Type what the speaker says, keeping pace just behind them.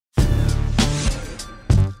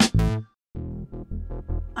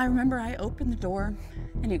I remember I opened the door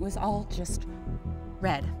and it was all just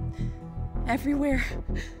red everywhere.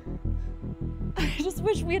 I just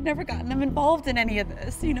wish we had never gotten them involved in any of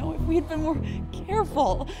this. You know, if we had been more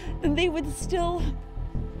careful, then they would still...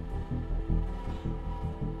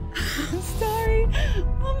 I'm sorry.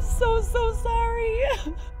 I'm so sorry.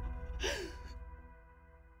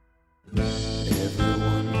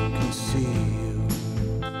 Everyone can see you.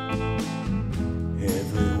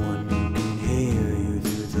 Everyone can hear you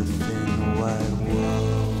through the thin white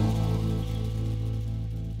wall.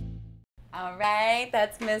 All right,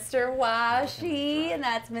 that's Mr. Washy, and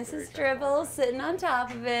that's Mrs. Dribble sitting on top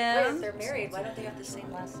of him. Wait, they're married. Why don't they have the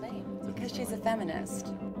same last name? Because she's a feminist.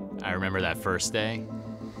 I remember that first day.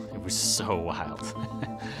 It was so wild.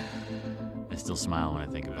 I still smile when I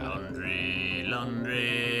think about it. Laundry,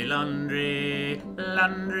 laundry, laundry,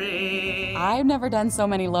 laundry. I've never done so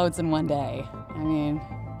many loads in one day. I mean,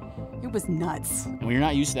 it was nuts. And when you're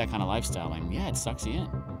not used to that kind of lifestyle, I mean, yeah, it sucks you in.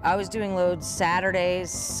 I was doing loads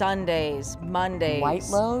Saturdays, Sundays, Mondays. White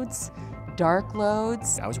loads, dark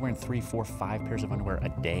loads. I was wearing 3, 4, 5 pairs of underwear a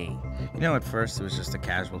day. You know, at first it was just a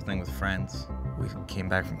casual thing with friends. We came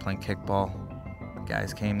back from playing kickball.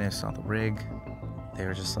 Guys came there, saw the rig. They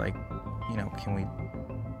were just like, you know, can we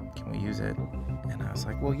use it? And I was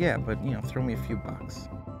like, well, yeah, but, you know, throw me a few bucks.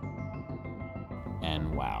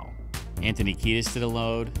 And wow. Anthony Kiedis did a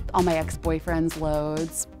load. All my ex-boyfriends'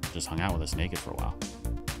 loads. Just hung out with us naked for a while.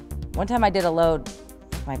 One time I did a load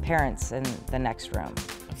with my parents in the next room.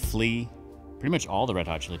 A Flea. Pretty much all the Red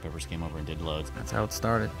Hot Chili Peppers came over and did loads. That's how it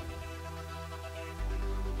started.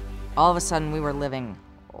 All of a sudden, we were living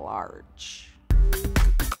large.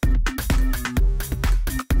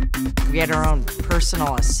 We had our own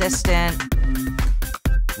personal assistant.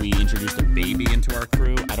 We introduced a baby into our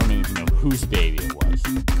crew. I don't even know whose baby it was.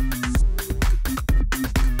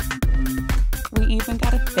 We even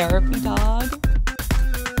got a therapy dog.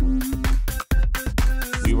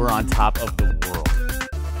 We were on top of the world.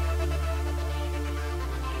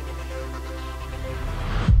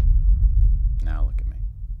 Now look at me.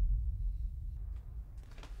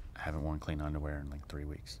 I haven't worn clean underwear in like 3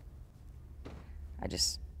 weeks. I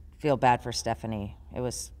just feel bad for Stephanie. It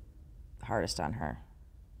was the hardest on her.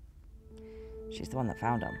 She's the one that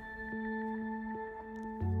found him.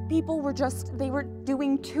 People were they were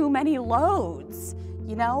doing too many loads,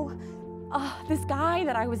 you know? This guy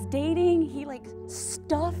that I was dating, he like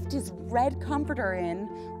stuffed his red comforter in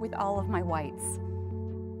with all of my whites.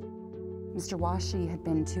 Mr. Washy had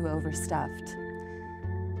been too overstuffed.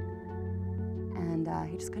 And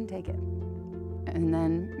he just couldn't take it. And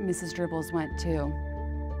then Mrs. Dribbles went too.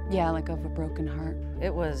 Yeah, like of a broken heart.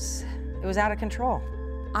 It was out of control.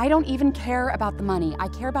 I don't even care about the money. I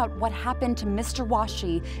care about what happened to Mr.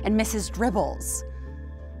 Washy and Mrs. Dribbles.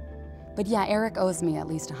 But yeah, Eric owes me at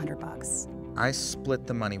least $100. I split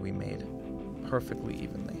the money we made perfectly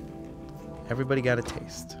evenly. Everybody got a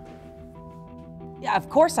taste. Yeah, of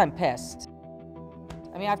course I'm pissed.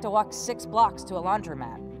 I mean, I have to walk 6 blocks to a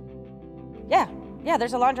laundromat. Yeah,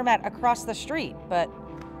 there's a laundromat across the street, but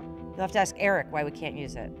you'll have to ask Eric why we can't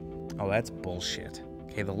use it. Oh, that's bullshit.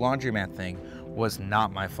 Okay, the laundromat thing was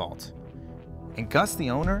not my fault. And Gus, the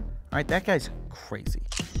owner, all right, that guy's crazy.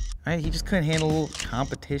 All right, he just couldn't handle a little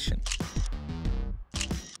competition.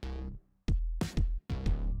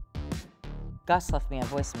 Gus left me a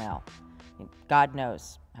voicemail. God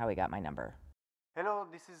knows how he got my number. Hello,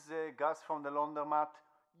 this is Gus from the laundromat.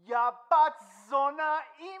 Ya bat zona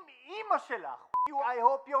im ima shelach. I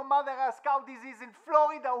hope your mother has cow disease in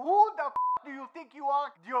Florida. Who the do you think you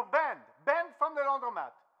are? You're banned. Banned from the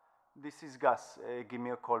laundromat. This is Gus. Give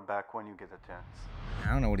me a call back when you get a chance.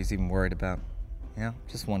 I don't know what he's even worried about. You know,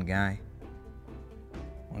 just one guy.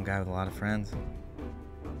 One guy with a lot of friends.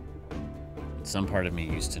 Some part of me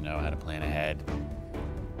used to know how to plan ahead,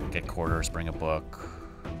 get quarters, bring a book,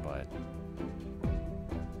 but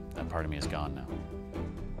that part of me is gone now.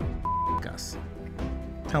 Gus.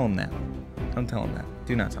 Tell him that. Don't tell him that.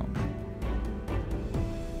 Do not tell him that.